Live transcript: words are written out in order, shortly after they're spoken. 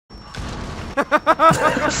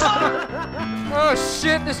Oh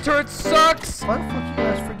shit, this turret sucks! Why the fuck you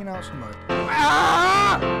guys freaking out so much?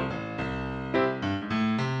 Ah!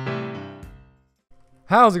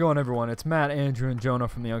 How's it going, everyone? It's Matt, Andrew, and Jonah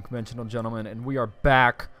from the Unconventional Gentlemen, and we are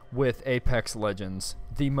back with Apex Legends,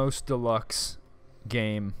 the most deluxe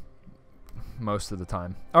game most of the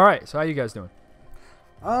time. Alright, so how you guys doing?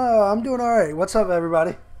 I'm doing alright. What's up,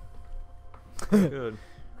 everybody? Good.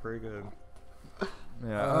 Pretty good.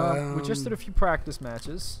 Yeah, we just did a few practice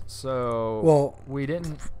matches, so we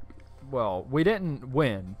didn't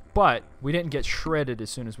win, but we didn't get shredded as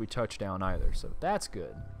soon as we touched down either, so that's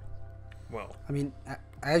good. Well, I mean,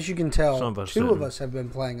 as you can tell, two of us have been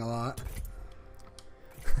playing a lot.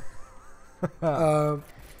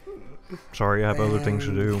 sorry, I have other things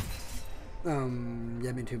to do.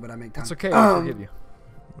 Yeah, me too, but I make time. It's okay, I forgive you.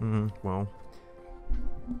 Well,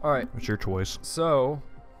 alright. it's your choice. So,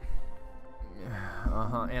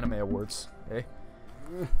 anime awards, eh?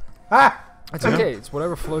 It's okay, it's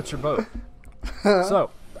whatever floats your boat. So,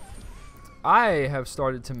 I have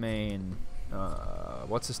started to main,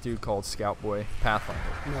 what's this dude called? Scout Boy? Pathfinder.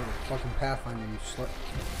 No, the fucking Pathfinder, you slut.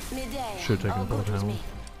 Should have taken a bullet down.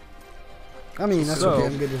 I mean, that's okay,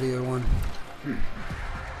 I'm good with either one.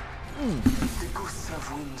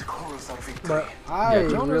 But I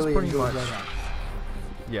really pretty enjoy much. Bloodhound.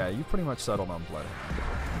 Yeah, you pretty much settled on Bloodhound.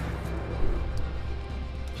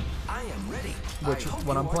 I am ready. Which,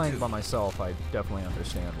 when I'm playing by myself, I definitely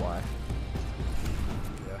understand why.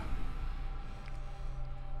 Yeah.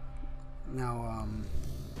 Now,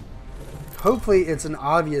 hopefully it's an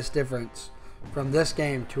obvious difference from this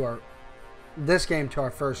game to our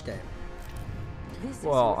first game.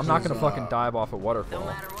 Well, I'm not gonna fucking dive off a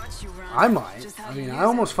waterfall. I might. I mean, I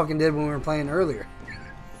almost fucking did when we were playing earlier.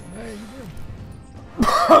 Yeah, you did.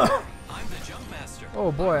 I'm the jump master.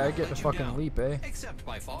 Oh boy, I get to fucking leap, eh? Except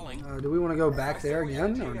by falling. Do we want to go back there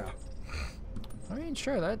again or no? I mean,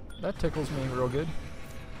 sure, that tickles me real good.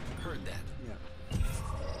 Heard that. Yeah.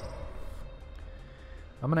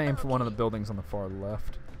 I'm gonna aim for one of the buildings on the far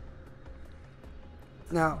left.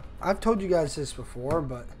 Now, I've told you guys this before,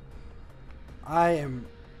 but I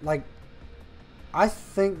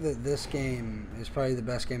think that this game is probably the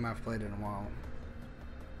best game I've played in a while.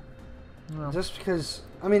 Well, Just because,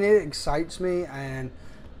 I mean, it excites me, and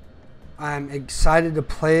I'm excited to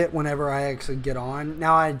play it whenever I actually get on.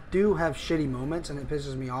 Now, I do have shitty moments, and it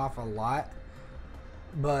pisses me off a lot.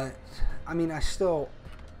 But, I mean, I still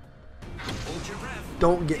Hold your breath.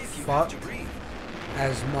 don't get If you have to fucked breathe.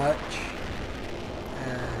 as much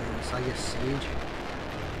as, I guess, Siege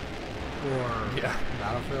or yeah.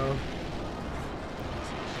 Battlefield.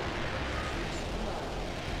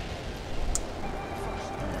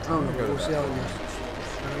 Oh, no, we'll see how it goes.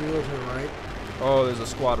 I'm going to go to the right. Oh, there's a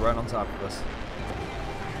squad right on top of us.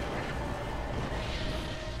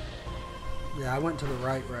 Yeah, I went to the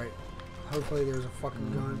right. Hopefully there's a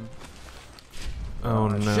fucking gun. Oh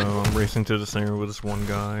no, shit. I'm racing to the center with this one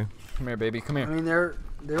guy. Come here, baby. Come I here. mean, there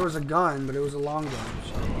was a gun, but it was a long gun.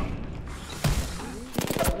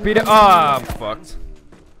 So. Beat it. Ah, I'm fucked.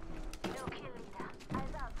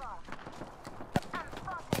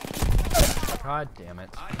 God damn it.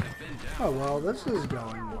 I have been down. Oh, well, this is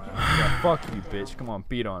going well. Yeah, fuck you, bitch. Come on,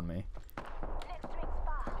 beat on me.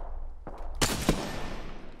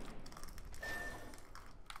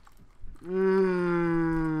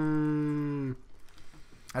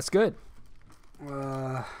 That's good.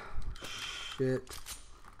 Shit.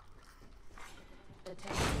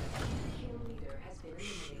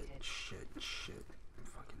 Shit.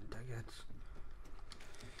 Fucking dickheads.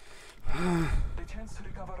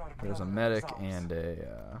 There's a medic and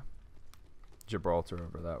a Gibraltar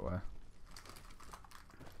over that way.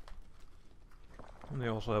 And they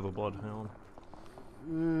also have a bloodhound.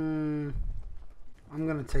 I'm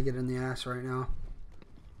gonna take it in the ass right now.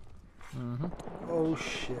 Oh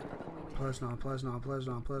shit. Plasma.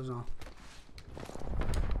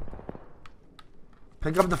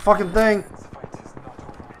 Pick up the fucking thing!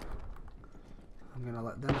 I'm gonna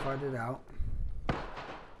let them fight it out.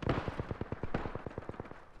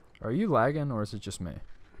 Are you lagging or is it just me?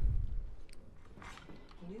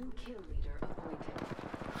 New kill leader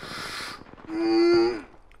appointed.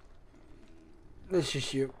 Let's just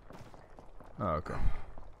shoot. Oh, okay.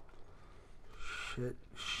 Shit.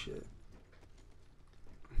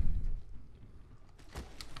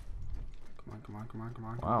 Come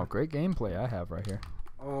on. Wow, great gameplay I have right here.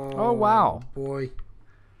 Oh, wow. Boy.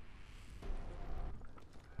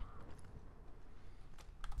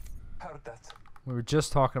 We were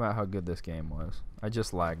just talking about how good this game was. I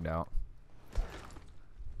just lagged out.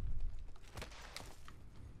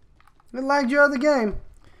 It lagged you out of the game.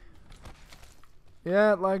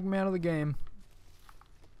 Yeah, like man of the game.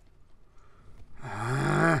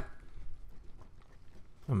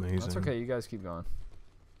 Amazing. That's okay. You guys keep going.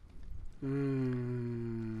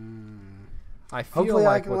 I feel Hopefully I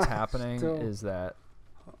like can what's last happening till- is that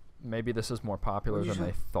maybe this is more popular What'd than you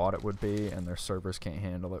they say? thought it would be, and their servers can't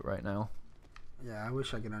handle it right now. Yeah, I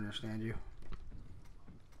wish I could understand you.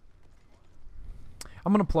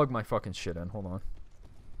 I'm gonna plug my fucking shit in. Hold on.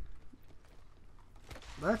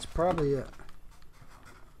 That's probably it.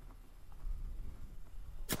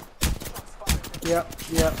 Yep,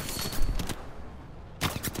 yep.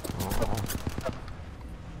 Aw.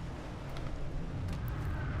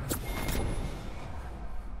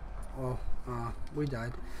 Well, we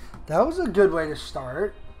died. That was a good way to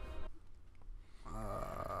start.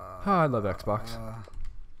 Oh, I love Xbox.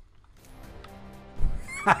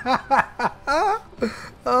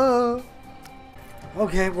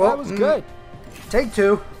 Okay, well, that was good. Take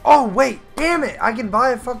two. Oh, wait, damn it. I can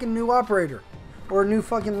buy a fucking new operator. Or a new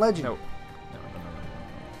fucking legend. No.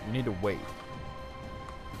 You need to wait.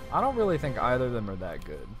 I don't really think either of them are that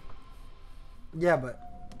good. Yeah,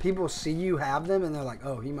 but people see you have them and they're like,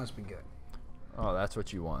 oh, he must be good. Oh, that's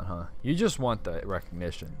what you want, huh? You just want the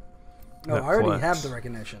recognition. No, That I already flex. have the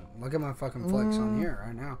recognition. Look at my fucking flex on here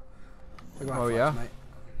right now. Look at my Oh, flex, yeah? mate.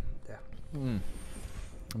 Yeah.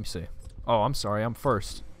 Let me see. Oh, I'm sorry. I'm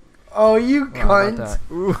first. Oh, you Oh, how cunt. about that?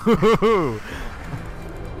 Ooh.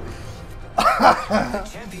 The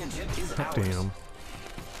championship is ours. Damn.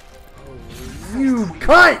 You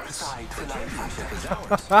cunt. The championship is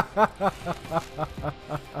ours.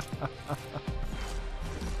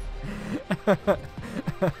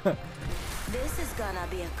 This is gonna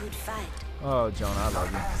be a good fight. Oh, Jonah, I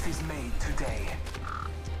love you. Path is made today.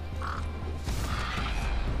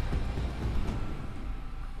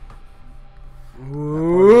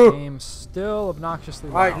 The game's still obnoxiously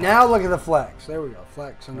All right, loud. now look at the flex. There we go.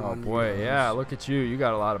 Flexing Oh on boy, you. yeah. Look at you. You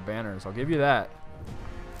got a lot of banners. I'll give you that.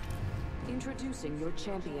 Introducing your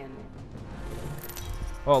champion.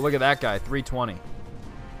 Oh, look at that guy. 320.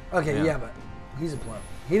 Okay, Yeah. yeah, but he's a pro.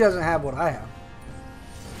 He doesn't have what I have.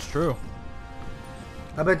 It's true.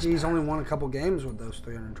 I bet you he's only won a couple games with those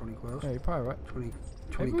 320 quills. Yeah, you're probably right. 20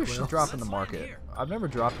 Maybe we should quills. drop in the Let's land market. here. I've never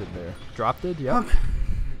dropped it there. Dropped it? Yep. Okay.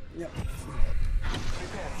 Yep.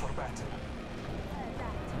 Prepare for battle.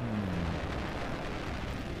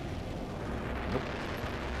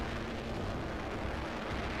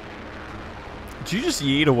 Did you just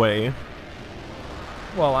yeet away?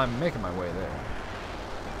 Well, I'm making my way there.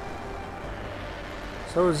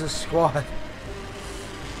 So is this squad.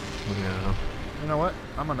 Yeah. You know what?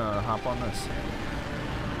 I'm gonna hop on this.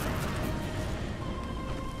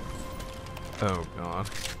 Oh god.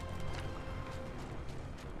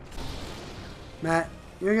 Matt,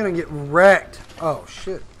 you're gonna get wrecked. Oh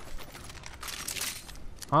shit.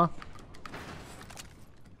 Huh?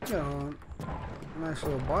 You got a nice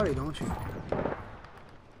little body, don't you?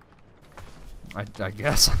 I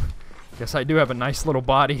guess. Guess I do have a nice little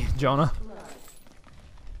body, Jonah.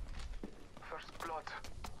 First blood.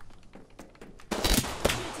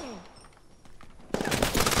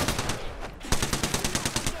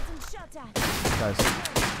 Getting shot at. Guys.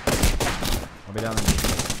 I'll be down in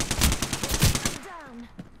Down.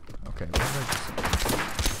 Okay. What did I just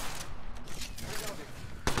say?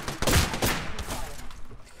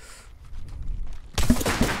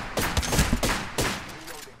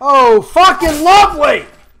 Oh, fucking lovely!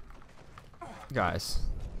 Guys.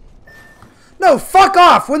 No, fuck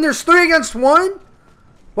off! When there's 3 against 1?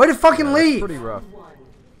 Way to fucking Yeah, that's leave! pretty rough.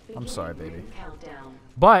 I'm sorry, baby. Countdown.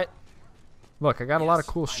 But, look, I got a lot of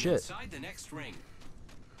Yes, cool I'm shit. inside the next ring.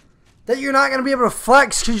 That you're not gonna be able to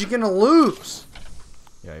flex because you're gonna lose.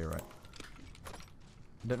 Yeah, you're right.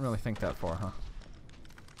 Didn't really think that far, huh?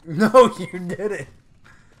 No, you didn't.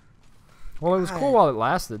 Well, it was cool while it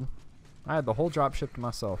lasted. I had the whole drop ship to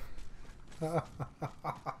myself.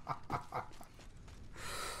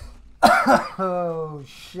 Oh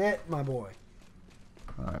shit, my boy.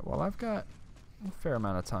 Alright, well, I've got a fair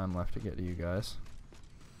amount of time left to get to you guys.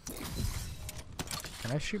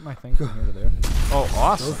 Can I shoot my thing from here to there? Oh,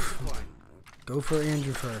 awesome. Go for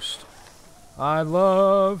Andrew first. I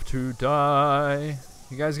love to die.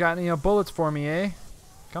 You guys got any bullets for me, eh?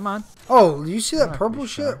 Come on. Oh, you see that Not purple be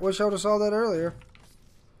shit? shy. Wish I would have saw that earlier.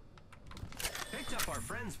 Picked up our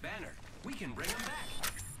friend's banner. We can bring him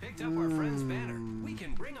back. Picked up our friend's banner. We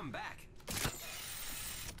can bring him back.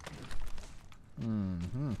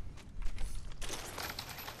 Mm-hmm.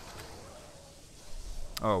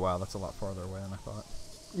 Oh, wow, that's a lot farther away than I thought.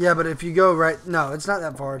 Yeah, but if you go right, no, it's not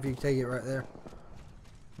that far. If you take it right there.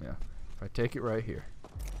 Yeah. If I take it right here.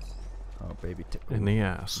 Oh, baby. In the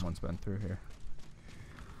ass. Someone's been through here.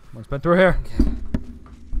 Someone's been through here.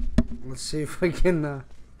 Let's see if we can.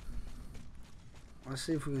 Let's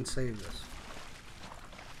see if we can save this.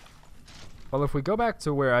 Well, if we go back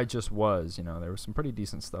to where I just was, you know, there was some pretty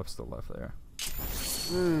decent stuff still left there.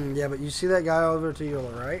 Yeah, but you see that guy over to your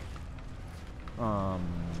right? Nope. On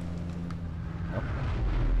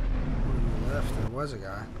the left, there was a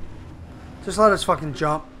guy. Just let us fucking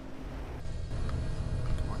jump.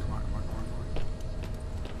 Come on, come on, come on, come on, come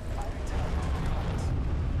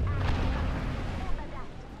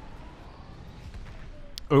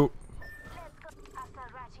on. Oh,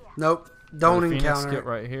 Nope. Don't Phoenix encounter get it.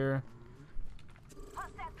 right here.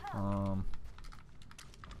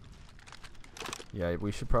 Yeah,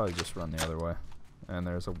 we should probably just run the other way. And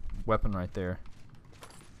there's a weapon right there.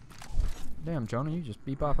 Damn, Jonah, you just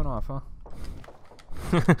be bopping off, huh?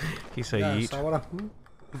 he said Yeah, yeet. saw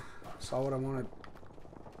what I wanted.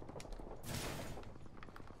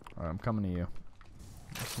 Alright, I'm coming to you.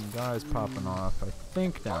 There's some guys popping off, I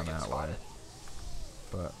think down that way.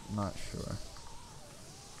 But not sure.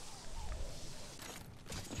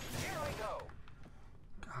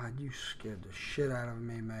 God, you scared the shit out of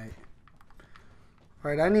me, mate.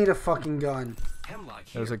 Alright, I need a fucking gun. Hemlock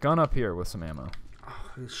here. There's a gun up here with some ammo.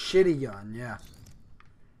 A shitty gun, yeah.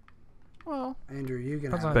 Well, Andrew, you can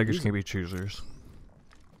Depends have on- it. Beggars can be choosers.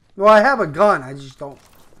 Well, I have a gun. I just don't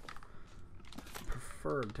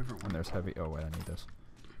prefer a different and one. there's heavy. Oh, wait, I need this.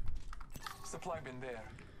 Supply bin there.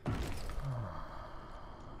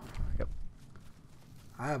 Yep.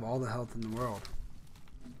 I have all the health in the world.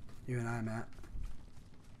 You and I, Matt.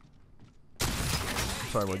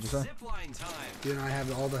 Sorry, what'd you say? Zipline time. You and I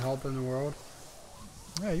have all the health in the world.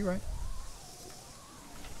 Yeah, you're right.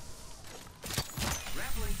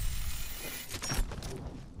 Grappling.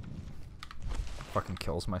 Fucking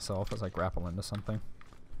kills myself as I grapple into something.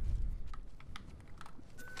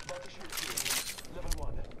 Body shield here.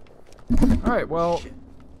 Level 1. Alright, well, Shit.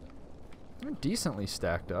 we're decently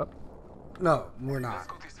stacked up. No, we're not. Let's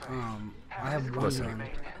go this way. I have one Listen. gun.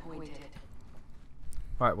 Appointed.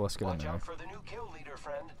 Alright, well, let's get in Watch there. out for the new kill leader,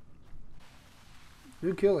 friend.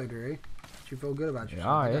 New kill leader, eh? You feel good about yourself.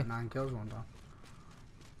 I Yeah, got eh? 9 kills one time.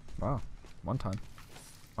 Wow. One time.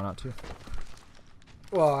 Why not two?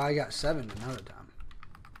 Well, I got 7 another time.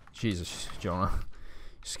 Jesus, Jonah.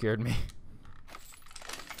 You scared me.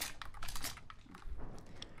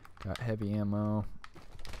 Got heavy ammo.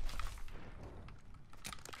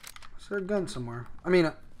 Is there a gun somewhere? I mean,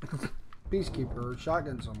 a peacekeeper or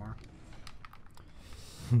shotgun somewhere.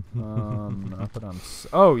 Not that I'm.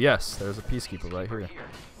 Oh yes, there's a peacekeeper right here.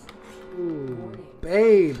 Ooh,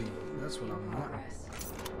 baby. That's what I'm wanting.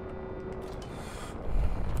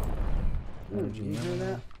 Ooh, Energy did you hear ammo.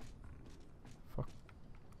 that? Fuck.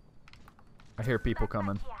 I hear people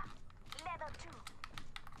coming.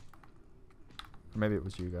 Or maybe it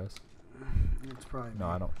was you guys. It's probably No,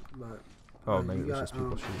 me, I don't. But Oh, you maybe it was got, just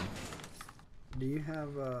people shooting. do you have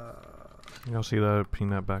Y'all see that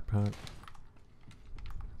peanut backpack?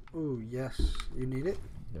 Ooh, yes. You need it?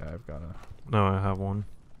 Yeah, I've got a. No, I have one.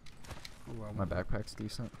 Oh, well, My backpack's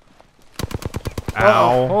decent.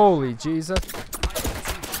 Ow! Holy Jesus!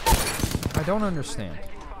 I don't understand.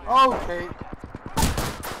 Okay.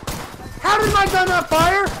 How did my gun not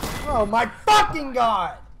fire? Oh my fucking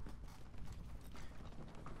god!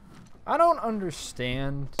 I don't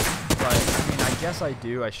understand. Like, I mean, I guess I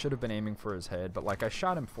do. I should have been aiming for his head, but like, I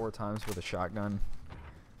shot him 4 times with a shotgun.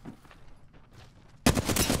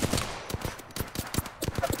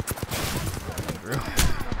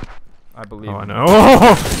 I believe. Oh, I him. know.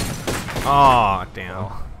 Ah,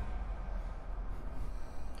 damn.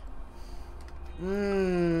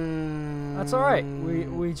 Well, that's all right.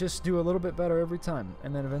 We just do a little bit better every time,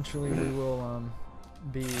 and then eventually we will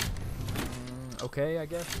be okay, I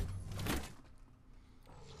guess.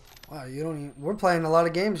 Wow, you don't even, we're playing a lot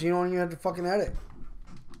of games, you don't even have to fucking edit.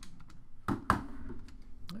 Yeah,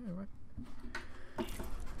 right.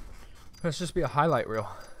 Let's just be a highlight reel.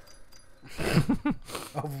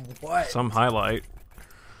 Of what? Some highlight.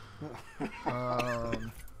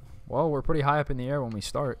 Well, we're pretty high up in the air when we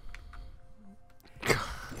start.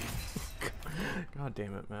 God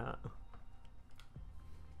damn it, Matt.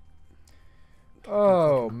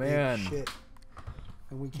 Oh Big man, shit.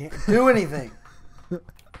 And we can't do anything.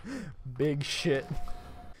 big shit.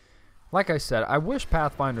 Like I said, I wish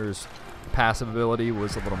Pathfinder's passive ability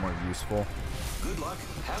was a little more useful. Good luck.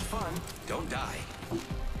 Have fun. Don't die.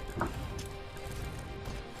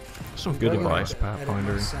 Some good We're gonna advice, edit my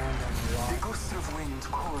Pathfinder. sound on a lot. The gust of wind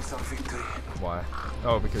calls our victory. Why?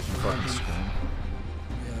 Oh, because you fucking scream.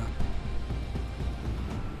 Yeah.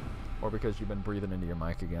 Or because you've been breathing into your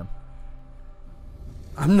mic again.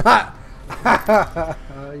 I'm not.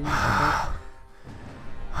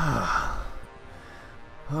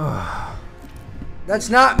 That's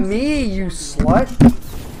not me, you slut.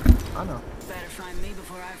 I know. Better find me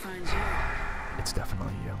before I find you. It's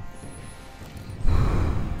definitely you.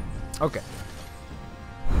 Okay.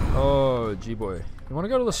 Oh, G-boy. You want to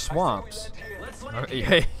go to the swamps?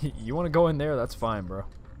 Hey, you want to go in there? That's fine, bro.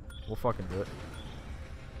 We'll fucking do it.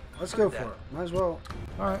 Let's go for it. Might as well.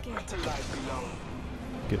 Alright.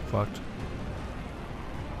 Get fucked.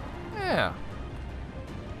 Yeah.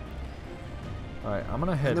 Alright, I'm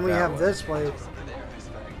gonna head And then we that have way. this place.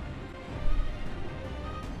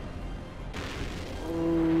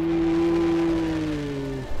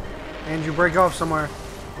 Ooh. Andrew, break off somewhere.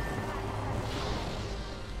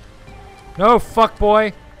 No, fuck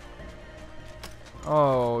boy!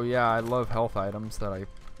 Oh, yeah, I love health items that I'm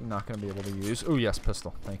not gonna be able to use. Oh, yes,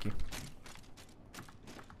 pistol. Thank you.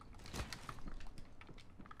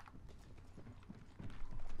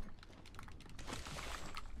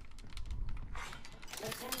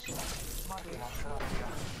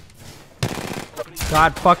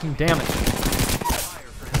 God fucking damn it. Fire,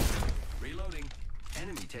 friends. Reloading.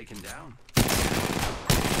 Enemy taken down.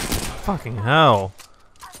 Fucking hell.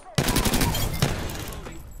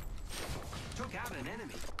 Reloading. Took out an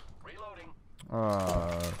enemy. Reloading.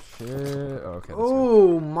 Shit. Okay. That's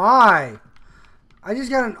Oh my! I just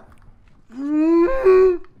got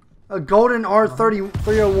a golden R30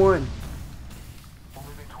 301.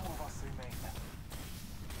 Only the two of us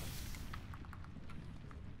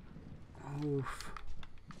remain. Oof.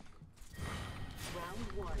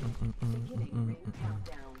 Round one. Beginning ring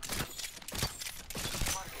countdown.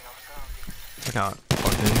 Marking our surroundings. I got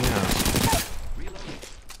fucking yeah. Reloading.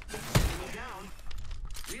 Enemy down.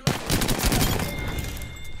 Reloading.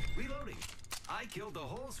 Reloading. I killed the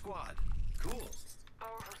whole squad. Cool.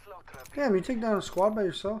 Powerful slaughter. Damn, you take down a squad by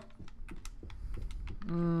yourself?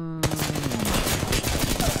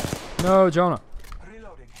 No, Jonah.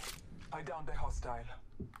 Reloading. I downed a hostile.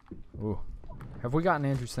 Ooh. Have we gotten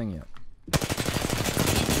Andrew's thing yet?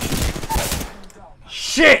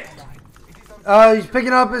 Shit! He's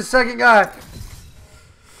picking up his second guy.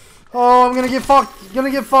 Oh, I'm gonna get fucked. Gonna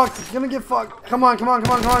get fucked. Gonna get fucked. Come on, come on,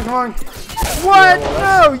 come on, come on, come on. What?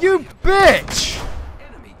 No, you bitch!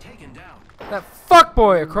 Enemy taken down. That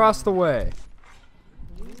fuckboy across the way.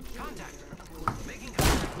 Contact. Making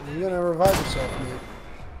contact with You're gonna revive yourself, mate.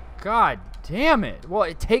 God damn it. Well,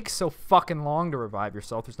 it takes so fucking long to revive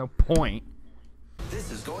yourself. There's no point.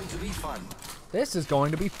 This is going to be fun. This is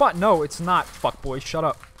going to be fun. No, it's not, fuckboy. Shut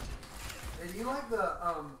up. Hey, do you like the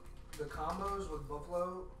combos with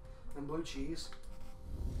buffalo and blue cheese?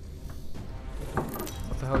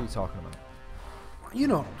 What the hell are you talking about? You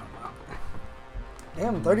know what I'm talking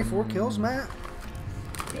about. Damn, 34 kills, Matt.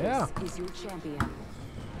 Yeah. Is your champion.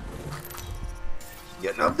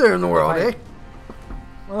 Getting up there in the world, eh?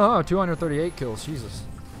 Oh, 238 kills. Jesus.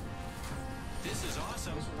 This is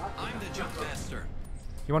awesome. I'm the jump master.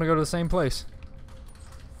 You want to go to the same place?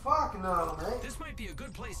 Fuck no, mate. This might be a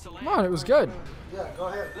good place to land. Come on, it was good. Yeah, go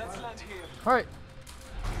ahead. Let's land here. All right.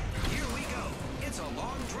 Here we go. It's a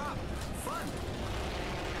long drop. Fun.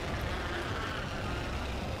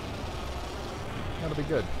 That'll be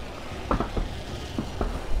good. I'm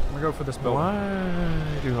gonna go for this building.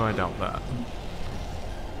 Why do I doubt that?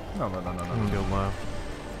 No, no, no, no, I'm no. gonna go left.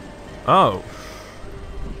 Oh.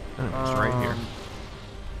 It's right here.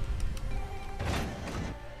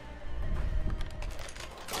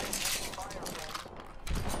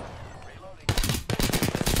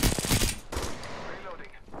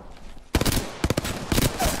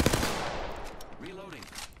 Reloading. Reloading.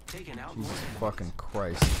 Taken out Jesus more. fucking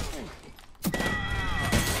Christ.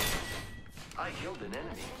 I killed an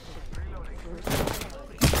enemy.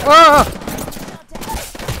 Ah!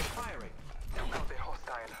 Firing. Took out a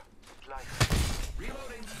hostile. Life.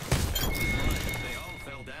 Reloading. They all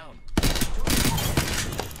fell down.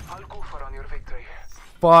 I'll go for on your victory.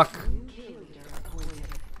 Fuck.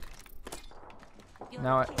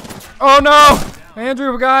 Now I. Oh no!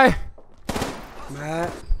 Andrew, guy!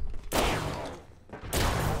 Matt.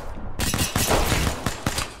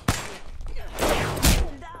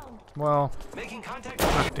 Well. Making contact.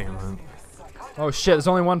 God damn it. Oh shit, there's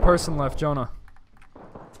only one person left, Jonah.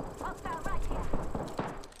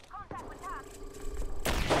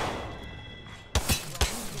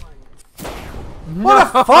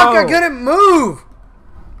 What the fuck? I couldn't move!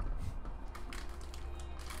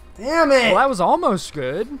 Damn it! Well, that was almost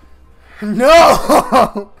good.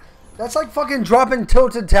 No! That's like fucking dropping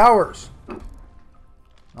tilted towers.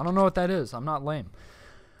 I don't know what that is. I'm not lame.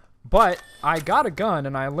 But I got a gun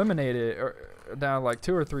and I eliminated down like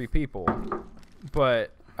 2 or 3 people.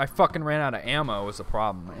 But I fucking ran out of ammo was the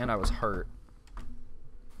problem, and I was hurt.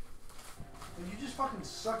 You just fucking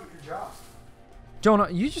suck at your job. Jonah,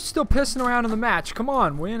 you just still pissing around in the match. Come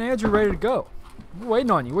on, we and Andrew ready to go. We're waiting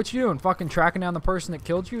on you. What you doing? Fucking tracking down the person that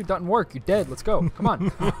killed you? It doesn't work. You're dead. Let's go. Come on.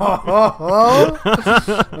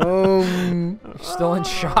 Still in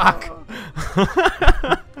shock.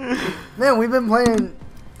 Man, we've been playing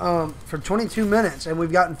for 22 minutes, and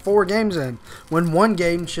we've gotten 4 games in, when one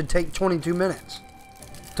game should take 22 minutes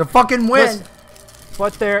to fucking win. Listen,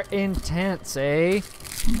 but they're intense, eh?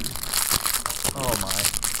 Oh my.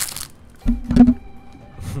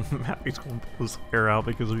 Mappy's gonna pull his hair out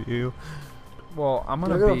because of you. Well, I'm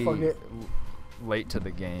They're gonna gonna be fuck it. late to the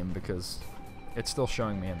game because it's still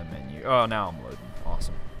showing me in the menu. Oh, now I'm loading.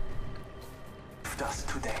 Awesome. Us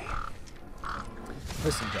today.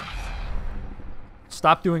 Listen, John.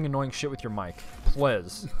 Stop doing annoying shit with your mic,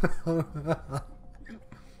 please.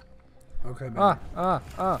 Okay, baby.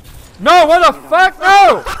 No, what the fuck?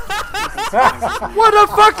 No! What the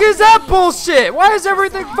fuck is that bullshit? Why is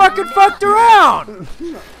everything fucking fucked around?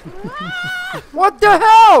 What the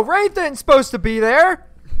hell? Wraith ain't supposed to be there.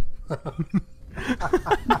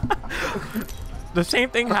 The same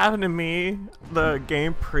thing happened to me the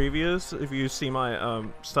game previous. If you see my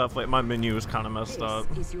stuff, like my menu is kind of messed up.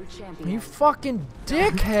 This is your champion. You fucking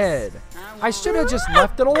dickhead. I should have just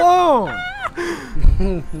left it alone.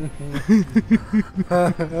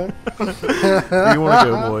 Where you want to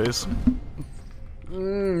go, boys?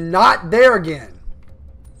 Not there again.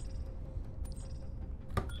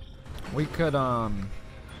 We could go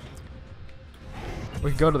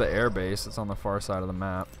to the air base. It's on the far side of the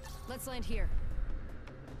map. Let's land here.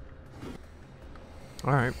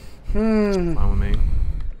 All right. Fine with me.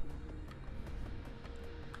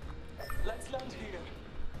 Let's land here.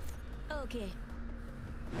 Okay.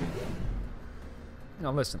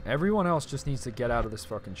 Now listen, everyone else just needs to get out of this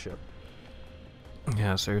fucking ship.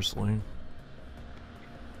 Yeah, seriously.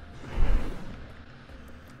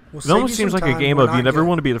 We'll It save almost you seems some like a time. game We're of you not never good.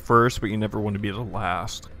 want to be the first, but you never want to be the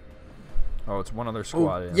last. Oh, it's one other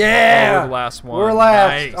squad. in. yeah! Oh, we're the last one. We're last.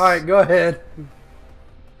 Nice. All right, go ahead.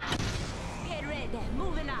 Get ready.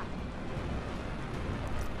 Moving up.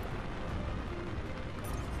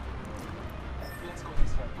 Let's go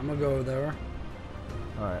this way. I'm gonna go over there.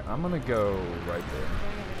 All right, I'm gonna go right there.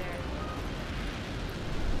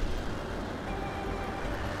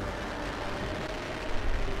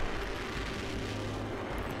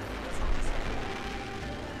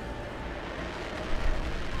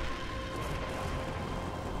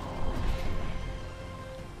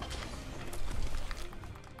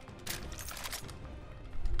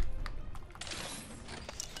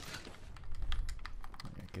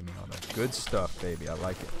 Yeah, give me all that good stuff, baby. I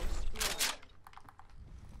like it.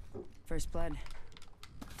 First blood.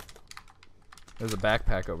 There's a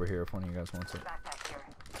backpack over here if one of you guys wants it. Backpack here.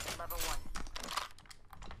 Level 1.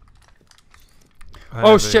 I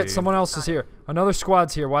Oh have shit! a Someone else is here. Another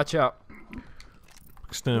squad's here. Watch out.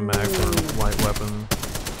 extended mag for light weapon,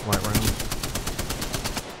 light round.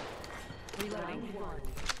 Reloading.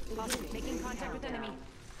 Making contact with enemy.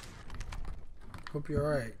 Hope you're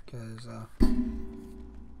alright, cause I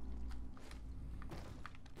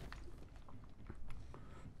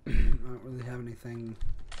don't really have anything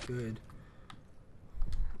good.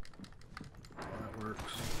 That works.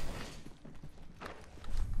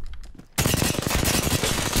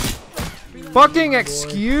 Fucking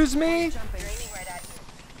excuse me?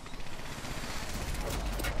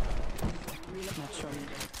 Not sure.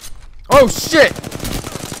 Oh shit!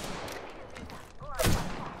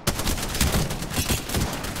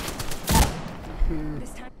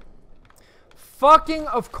 This time. Fucking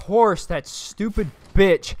of course that stupid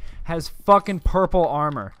bitch has fucking purple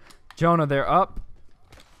armor. Jonah, they're up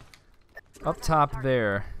top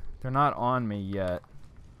there. They're not on me yet.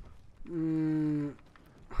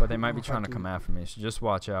 But they might be trying to come after me, so just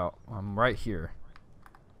watch out. I'm right here.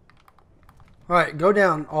 Alright, go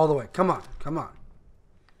down all the way. Come on, come on.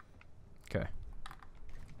 Okay.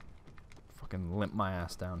 Fucking limp my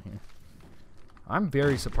ass down here. I'm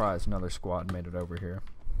very surprised another squad made it over here.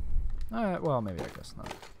 Alright, well, maybe I guess not.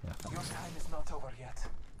 Yeah, Your thanks. time is not over yet.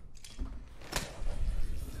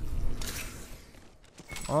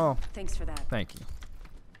 Oh, Thanks for that. thank you.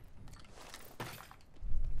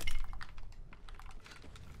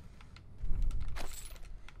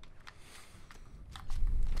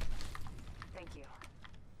 Thank you.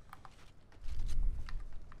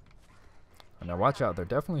 And now watch out, they're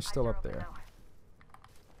definitely still up there.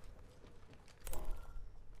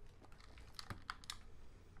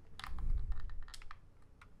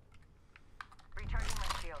 Recharging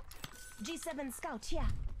my shield. G7 scout, yeah.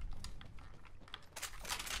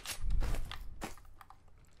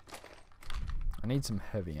 I need some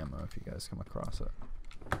heavy ammo if you guys come across it.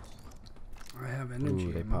 I have energy,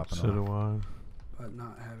 Ooh, they ammo, popping So off. do I. but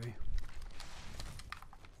not heavy.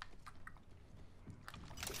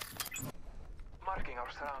 Marking our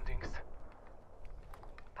surroundings.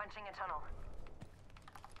 Punching a tunnel.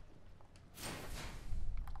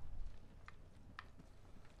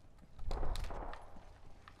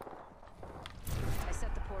 I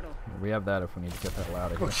set the portal. We have that if we need to get the hell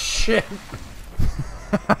out of Oh here. shit!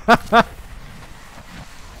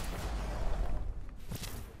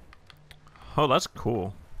 Oh, that's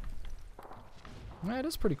cool. Yeah, it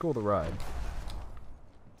is pretty cool to ride.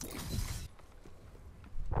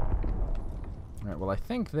 Alright, well I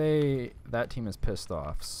think that team is pissed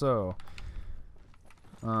off, so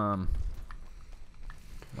we're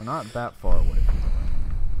not that far away from the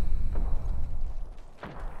ring.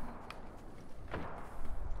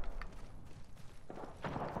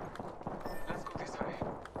 Let's go this way.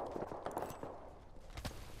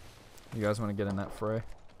 You guys want to get in that fray?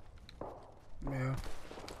 Yeah.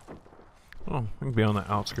 Oh, I can be on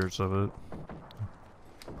the outskirts of it.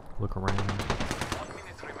 Look around. 1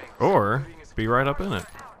 minute remains. Or The ring is be right up in it.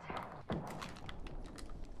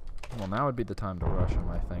 Well, now would be the time to rush them,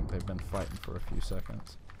 I think. They've been fighting for a few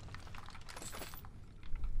seconds.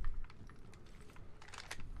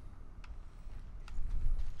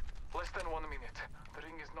 less than 1 minute. The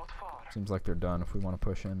ring is not far. Seems like they're done if we want to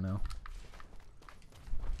push in now.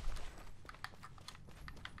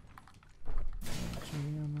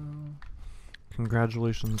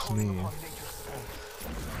 Congratulations, Calling me. upon nature's strength.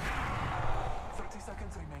 30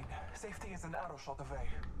 seconds remain. Safety is an arrow shot away.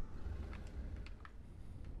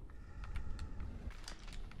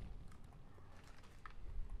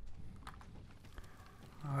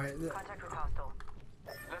 Alright. Contact with hostile.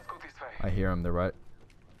 Let's go this way. I hear them. They're right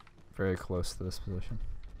very close to this position.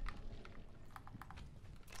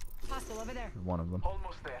 Hostile over there. One of them.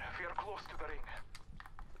 Almost there. We are close to the ring.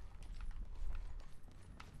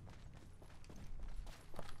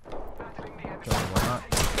 Battling the enemy. Tell me why not.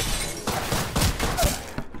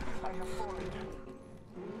 I have fallen.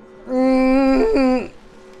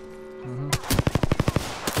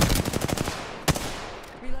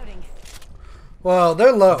 Reloading. Well,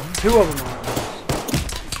 they're low. Two of them are.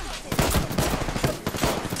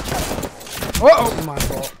 This is my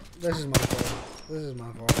fault. This is my fault. This is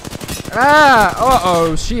my fault. Ah!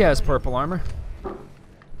 Uh-oh, she has purple armor.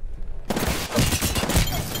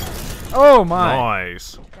 Oh my!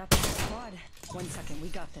 Nice. Got the squad. 1 second, we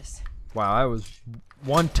got this. Wow, I was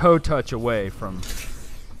one toe touch away from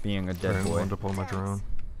being a dead I'm boy. going to pull my drone.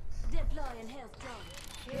 Yeah,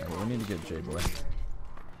 well, we need to get J-Boy.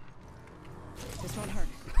 This won't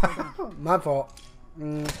hurt. My fault.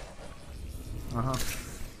 Uh-huh.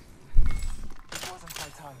 Wasn't my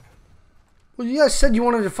time. Well, you guys said you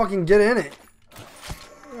wanted to fucking get in it.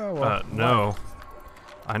 Oh, well. No.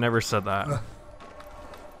 I never said that.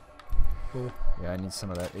 Cool. Yeah, I need some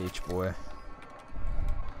of that H-Boy.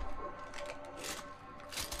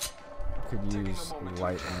 Could use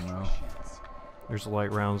light ammo. There's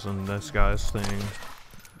light rounds in this guy's thing.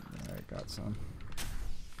 Yeah, I got some.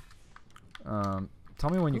 Tell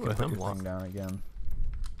me when you Ooh, can a put your hemlock. thing down again.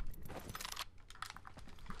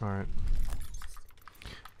 Alright.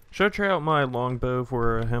 Should I try out my longbow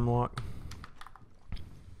for a hemlock?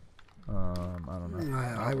 I don't know.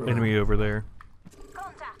 I really- Enemy over there.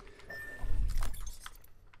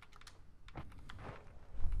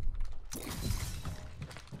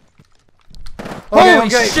 Okay, Holy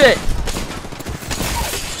okay. shit!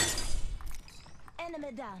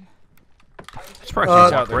 Enemy down. It's probably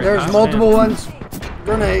out there. There's Nice, multiple man. ones.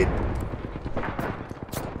 Grenade.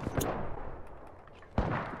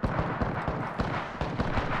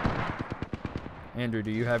 Andrew,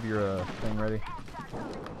 do you have your thing ready?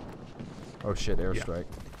 Oh shit, airstrike.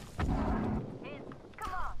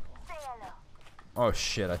 Oh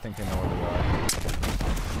shit, I think they know where they are.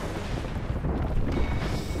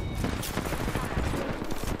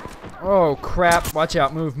 Oh crap, watch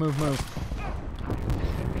out, move, move, move.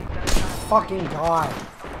 Fucking God.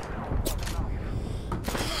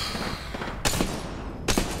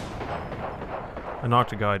 I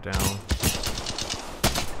knocked a guy down.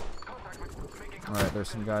 Alright, there's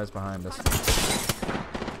some guys behind us. They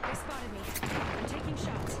spotted me. I'm taking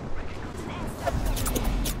shots.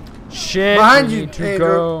 Shit, Behind we you, need to Andrew.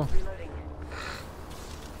 go. Reloading.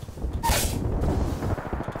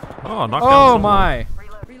 Oh, knocked down Oh someone. my!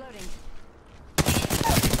 Reloading.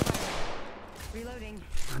 Reloading.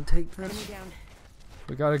 I'll take Enemy this. down.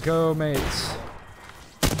 We gotta go, mates.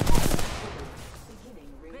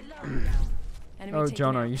 Reloading. Enemy Oh, taken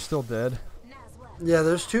Jonah, out. are you still dead? Yeah,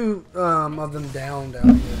 there's two of them downed out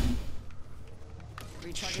here.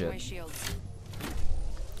 Recharging my Shit. shields.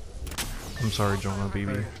 I'm sorry, Jonah,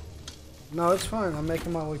 BB. No, it's fine. I'm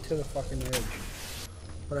making my way to the fucking edge.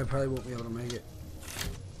 But I probably won't be able to make it.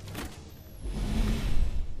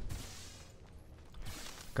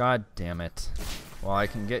 God damn it. Well, I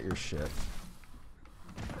can get your shit.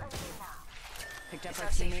 Picked up our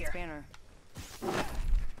teammate's banner.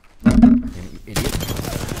 Fucking you idiot.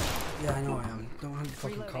 Yeah, I know I am. Don't have to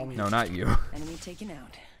fucking call me. No, not you. Enemy taken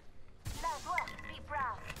out.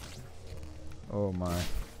 Oh my.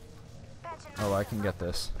 Oh, I can get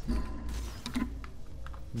this. You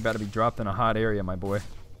better be dropped in a hot area, my boy.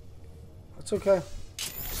 That's okay.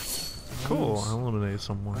 Cool, I eliminated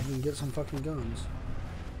someone. I can get some fucking guns.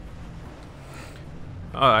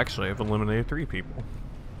 Oh, actually, I've eliminated 3 people.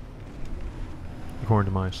 According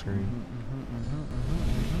to my screen.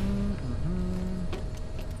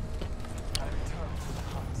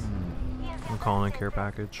 I'm calling a care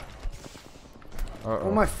package. Uh-oh.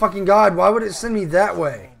 Oh my fucking god, why would it send me that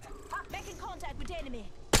way? Making contact with enemy.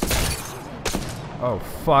 Oh,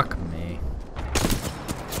 fuck me.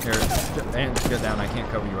 Here, and get down. I can't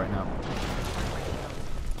cover you right now.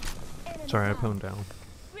 Sorry, I put him down.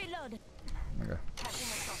 Reload. Okay.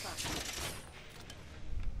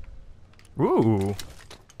 Ooh.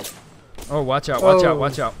 Oh, watch out, watch out, Oh.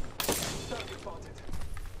 watch out.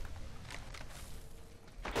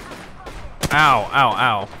 Ow, ow,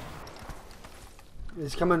 ow.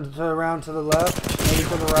 It's coming around to the left, maybe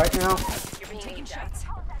to the right now. You're being taking shots.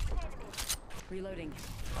 Reloading.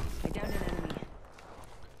 I downed an enemy.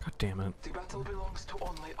 God damn it. The battle belongs to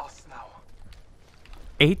only us now.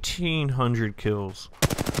 1,800 kills.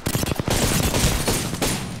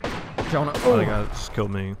 Jonah. Oh, Oh, the guy just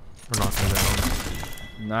killed me. Or knocked me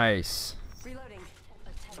down. nice. Reloading.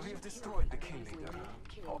 We have destroyed the kill leader.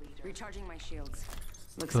 Recharging my shields.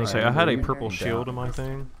 Looks I was like gonna say, I had a Down. purple shield in my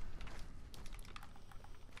thing.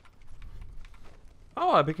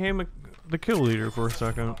 Oh, I became the kill leader for a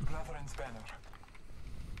second. Brethren's banner.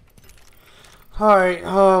 Alright,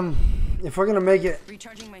 if we're gonna make it,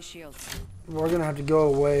 recharging my shields. we're gonna have to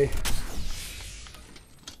go away.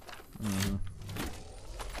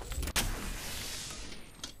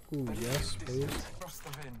 Ooh, yes, please. Trust the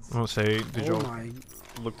winds. I want to say, did Oh y'all my,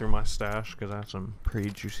 look through my stash? Because I have some pretty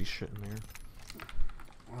juicy shit in there.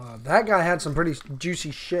 that guy had some pretty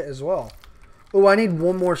juicy shit as well. Oh, I need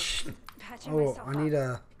one more Patching oh, myself I need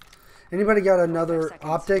up. a... Anybody got another seconds,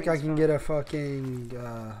 optic? I rings can drop. get a fucking,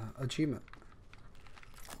 achievement.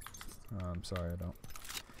 I'm sorry, I don't.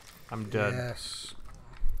 I'm dead. Yes.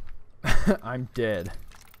 I'm dead.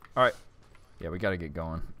 All right. Yeah, we gotta get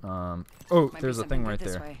going. Oh, Might be there's a something thing good right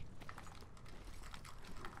this there. way.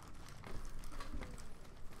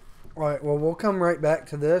 Alright, well, we'll come right back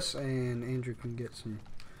to this, and Andrew can get some...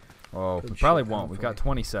 Oh, Good we probably shit, won't. We've got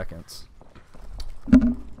hopefully. 20 seconds.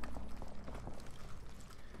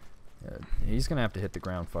 Yeah, he's gonna have to hit the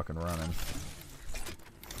ground fucking running.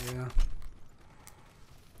 Yeah.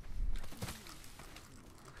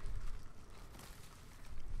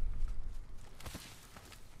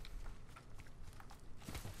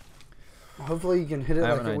 Hopefully you can hit it I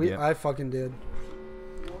have like an idea. I fucking did.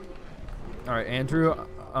 All right, Andrew.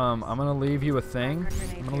 I'm gonna leave you a thing.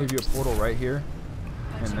 I'm gonna leave you a portal right here,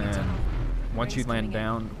 and then once you land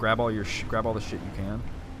down, grab all your grab all the shit you can,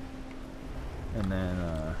 and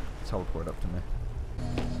then teleport up to me.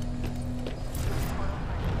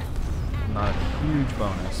 Not a huge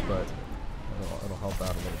bonus, but it'll help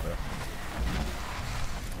out a little bit.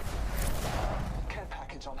 Care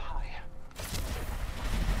package on high.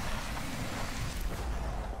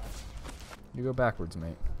 You go backwards,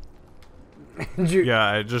 mate. Andrew, Yeah,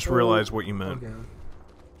 I just realized what you meant. okay.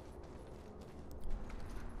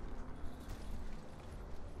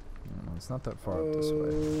 It's not that far up this way.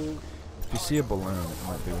 Oh, If you see a balloon, it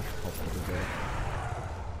might be helpful to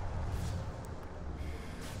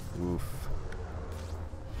go. Oof.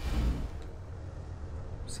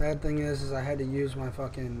 sad thing is I had to use my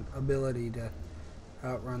fucking ability to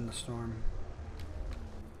outrun the storm.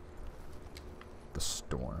 The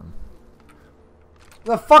storm.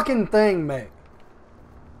 The fucking thing, mate.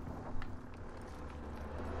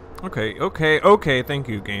 Okay, okay, okay, thank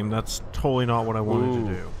you, game. That's totally not what I wanted Ooh.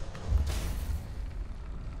 to do.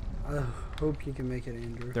 I hope you can make it,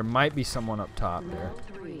 Andrew. There might be someone up top there,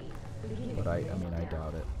 but I mean, I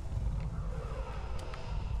doubt it.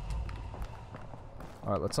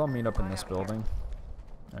 All right, let's all meet up in this building,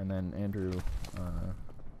 and then Andrew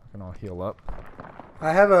can all heal up.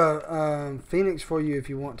 I have a Phoenix for you if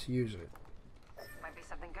you want to use it. Might be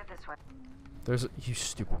something good this way. There's a you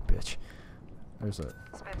stupid bitch. There's a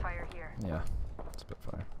Spitfire here. yeah,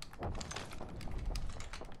 Spitfire.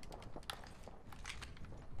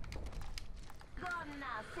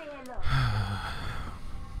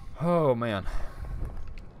 Oh man.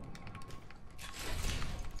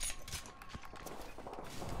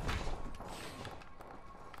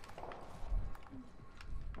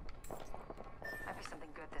 Might be something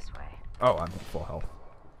good this way. Oh, I'm in full health.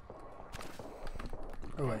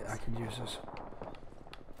 Oh wait, I could use this.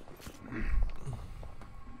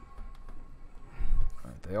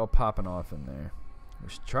 Alright, they all popping off in there. We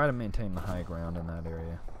should try to maintain the high ground in that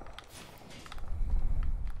area.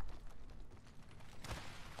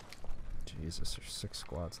 Jesus, there's 6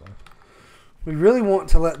 squads left. We really want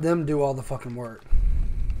to let them do all the fucking work.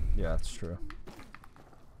 Yeah, that's true.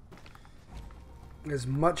 As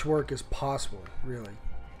much work as possible, really.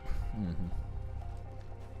 Mm-hmm.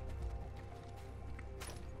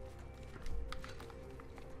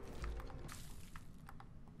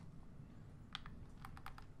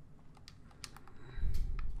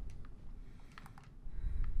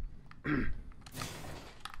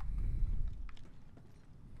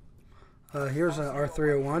 Here's an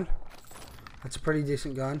R301. That's a pretty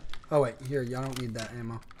decent gun. Oh wait, here, y'all don't need that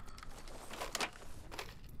ammo.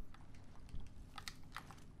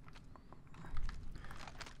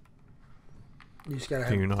 You just gotta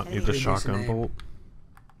have. Do you not need the pretty decent shotgun aim. bolt?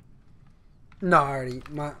 No, I already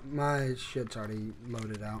my shit's already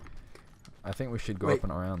loaded out. I think we should go Wait. up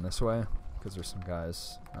and around this way, because there's some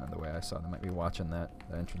guys, the way I saw them, might be watching the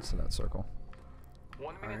entrance to that circle.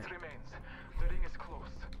 1 minute Alright. remains. The ring is close.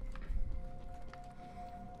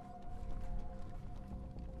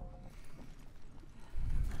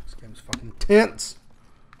 This game's fucking tense.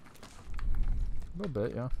 A little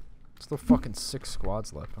bit, yeah. Still fucking 6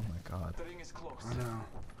 squads left. Oh my god. The ring is close. I know.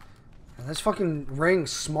 And this fucking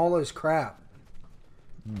ring's small as crap.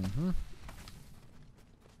 Mm-hmm.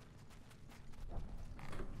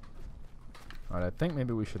 Alright, I think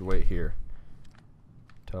maybe we should wait here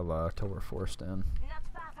till we're forced in. Not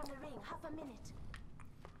far from the ring. Half a minute.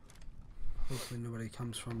 Hopefully nobody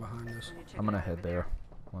comes from behind us. I'm gonna head there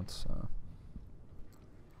once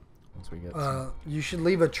we get some. You should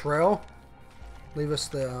leave a trail. Leave us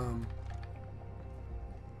the Alright,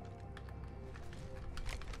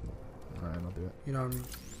 I'll do it. you know.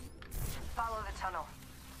 Follow the tunnel.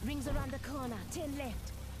 Rings around the corner. 10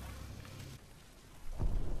 left.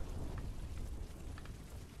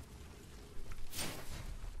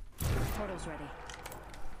 Portal's ready.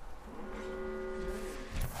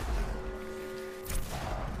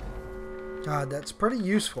 God, that's pretty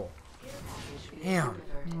useful. Damn.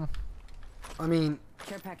 I mean,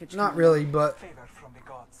 Care package. not coming. really, but Favor from the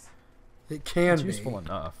gods. it can It's be. useful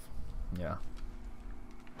enough. Yeah.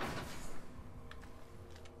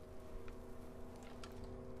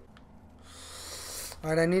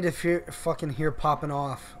 Alright, I need to fucking hear popping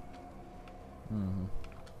off. Mm-hmm.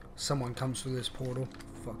 Someone comes through this portal.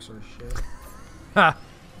 Fucks our shit. Ha!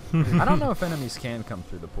 I don't know if enemies can come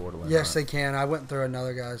through the portal or Yes, not. they can. I went through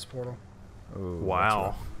another guy's portal Ooh, that's Wow.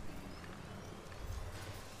 rough.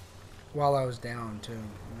 while I was down too.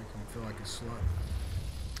 Make him feel like a slut.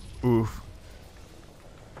 Oof.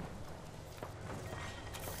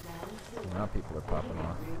 Now people are popping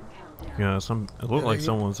off. Yeah, it looked like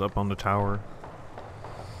someone's up on the tower.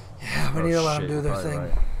 Yeah, we Oh, need to let them shit, do you're their probably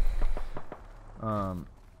thing. right.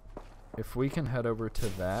 If we can head over to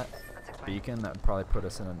that beacon, that would probably put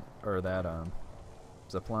us in that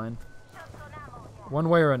zip line. One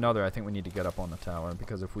way or another, I think we need to get up on the tower,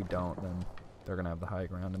 because if we don't, then they're gonna have the high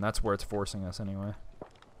ground, and that's where it's forcing us anyway.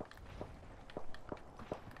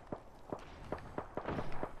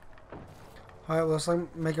 Alright, well, let's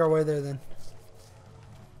make our way there then.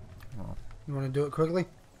 Well, You want to do it quickly?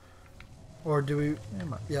 Or do we...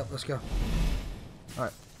 yeah, Yep, let's go.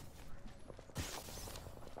 Alright.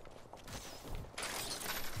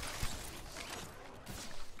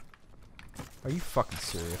 Are you fucking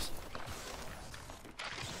serious?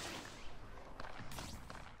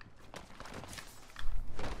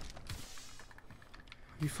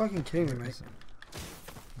 You fucking kidding me, mate?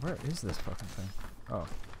 Where is this fucking thing? Oh.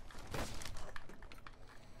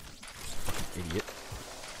 Fucking idiot.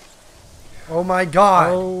 Oh my god!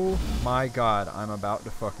 Oh my god, I'm about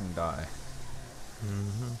to fucking die.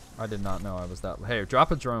 Mm-hmm. I did not know I was that. Hey,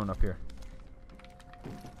 drop a drone up here.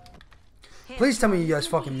 Please tell me you guys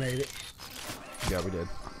fucking made it. Yeah, we did.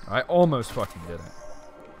 I almost fucking did it.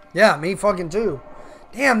 Yeah, me fucking too.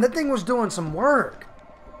 Damn, that thing was doing some work.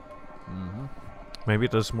 Mm-hmm. Maybe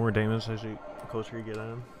it does more damage as the closer you get at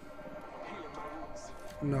him.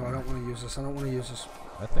 No, I don't want to use this. I don't want to use this.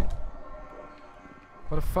 I think.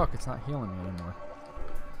 What the fuck? It's not healing me anymore.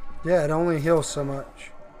 Yeah, it only heals so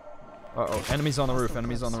much. Uh-oh. Enemies on the roof.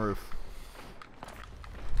 Enemies on the roof.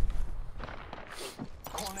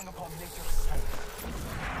 Calling upon nature's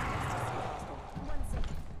strength.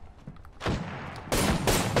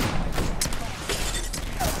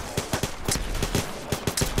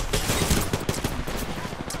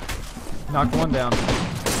 Knocked one down.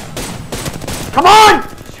 Come on!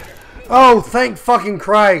 Oh, thank fucking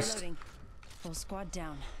Christ. Reloading. Full squad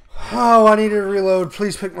down. Oh, I need to reload.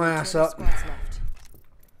 Please pick my ass 30 up. squads left.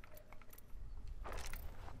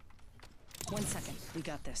 1 second. We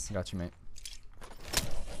got this. Got you, mate.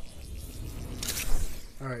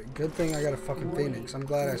 Alright, good thing I got a fucking Phoenix. I'm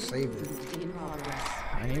glad I saved it. In progress.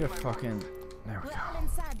 I need a fucking... There we We're go. all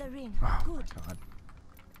inside the ring. Oh, Good. my God.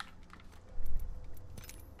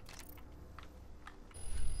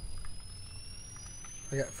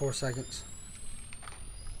 I got 4 seconds.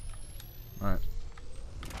 Alright.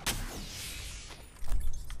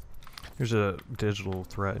 There's a digital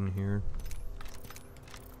threat in here.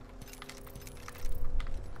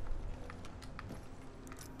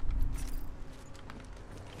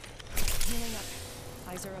 Healing up.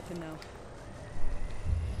 Eyes are open though.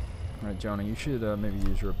 Alright, Jonah, you should maybe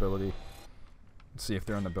use your ability. See if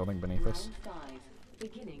they're in the building beneath us. Round 5.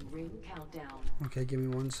 Beginning ring countdown. Okay, give me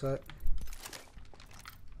 1 sec.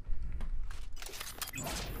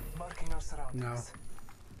 Marking our surroundings.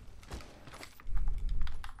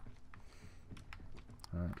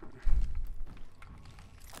 Alright.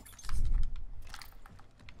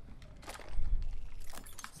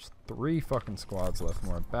 There's 3 fucking squads left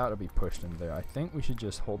and we're about to be pushed in there. I think we should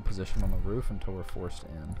just hold position on the roof until we're forced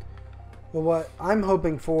in. Well, what I'm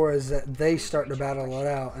hoping for is that they start to battle it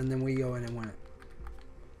out and then we go in and win it.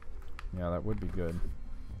 Yeah, that would be good.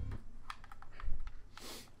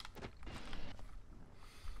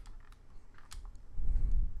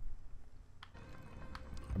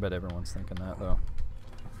 I bet everyone's thinking that though.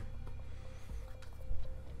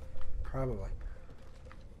 Probably.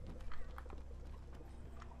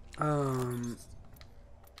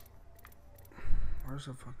 Where's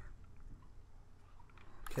the fuck?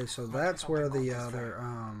 Okay, so that's where the other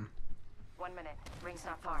 1 minute. Ring's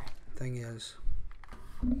not far. thing is.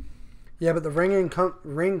 Yeah, but the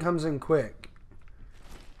ring comes in quick.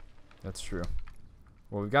 That's true.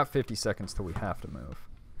 Well, we've got 50 seconds till we have to move.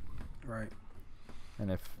 Right.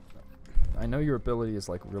 And if... I know your ability is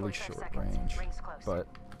like really 45 short seconds. range, Ring's close. but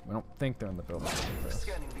we don't think they're in the building.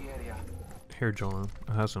 Scanning the area. Here, Jonah.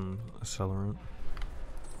 It has some accelerant.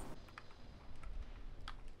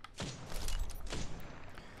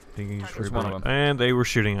 There's one of them. And they were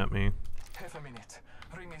shooting at me. Half a minute.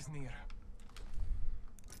 Ring is near.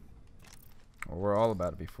 Well, we're all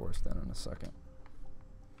about to be forced in a second.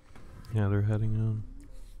 Yeah, they're heading in.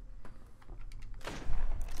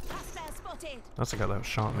 Hostile spotted. That's the guy that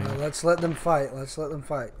shot me. Let's let them fight. Let's let them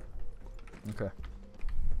fight. Okay.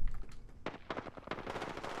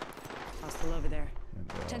 Hostile over there.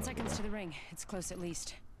 And, 10 seconds to the ring. It's close at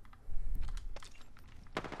least.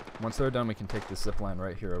 Once they're done, we can take the zip line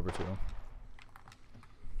right here over to them.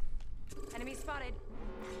 Enemy spotted.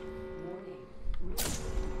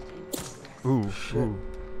 Ooh, ooh.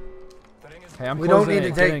 The ring is Hey, I'm We don't closing need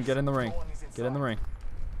in. to take- Get in the ring. No one is Get in the inside. ring.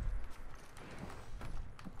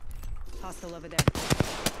 Hostile over there.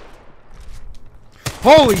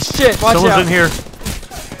 Holy shit! Watch Someone's out! in here.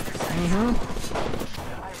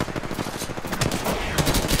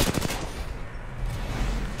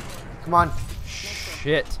 Come on.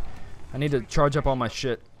 Shit. I need to charge up all my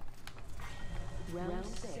shit. Round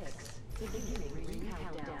 6. Beginning ring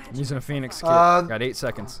countdown. I'm using a Phoenix kit. Uh, Got 8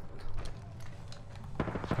 seconds.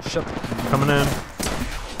 Shut. Coming in.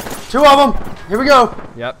 2 of them. Here we go.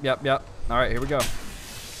 Yep. Alright, here we go.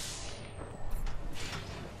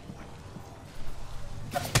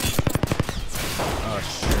 Oh,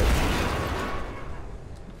 shit.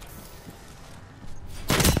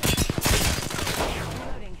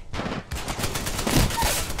 Reloading.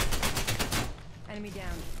 Enemy down.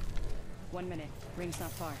 1 minute. Ring's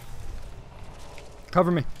not far.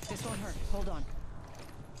 Cover me. This won't hurt. Hold on.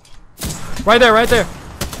 Right there, right there.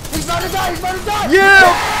 He's about to die. He's about to die. Yeah!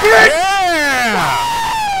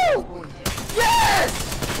 Yes!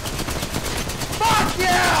 Fuck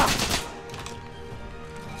yeah!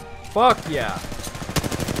 Fuck yeah.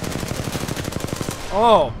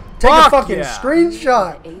 Oh, Take fuck a fucking yeah.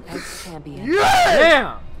 screenshot. Apex champion. Yes!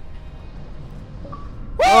 Damn.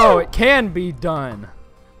 Oh, it can be done.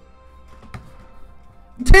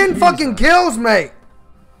 10 fucking kills, mate.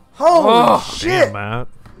 Holy Oh, shit. Damn, Matt.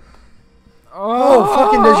 Oh,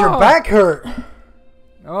 fucking does your back hurt?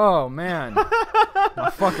 Oh, man. My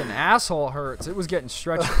fucking asshole hurts. It was getting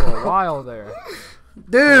stretched for a while there.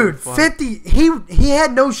 Dude, fuck. 50. He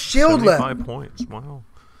had no shield 75 left. points. Wow.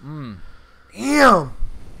 Damn.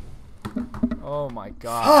 Oh, my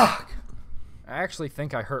God. Fuck. I actually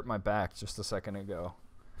think I hurt my back just a second ago.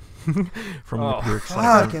 From Oh, the pure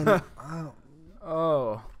excitement. Fucking. Oh.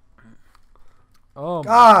 Oh. Oh, my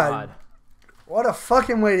God. God. What a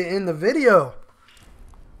fucking way to end the video.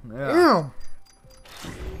 Yeah. Damn.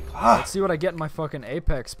 Let's see what I get in my fucking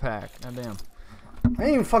Apex pack. God damn. I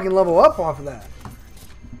didn't even fucking level up off of that.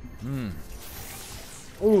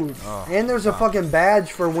 Ooh. Oh, and there's a fucking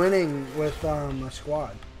badge for winning with a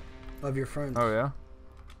squad of your friends. Oh, yeah?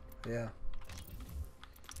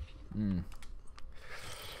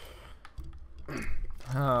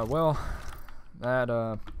 Yeah. Well,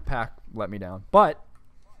 that pack let me down. But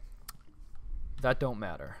that don't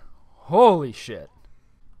matter. Holy shit.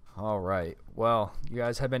 All right. Well, you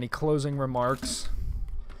guys have any closing remarks?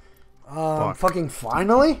 Fucking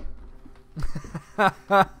finally?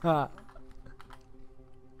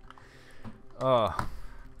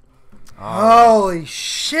 Holy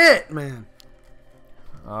shit, man.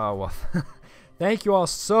 Oh, well. Thank you all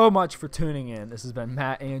so much for tuning in. This has been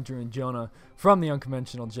Matt, Andrew, and Jonah from The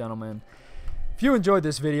Unconventional Gentleman. If you enjoyed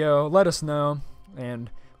this video, let us know. And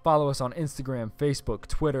follow us on Instagram, Facebook,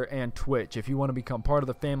 Twitter, and Twitch if you want to become part of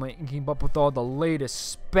the family and keep up with all the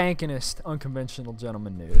latest, spankingest Unconventional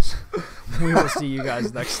Gentleman news. We will see you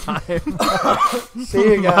guys next time. See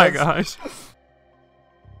you guys. Bye, guys.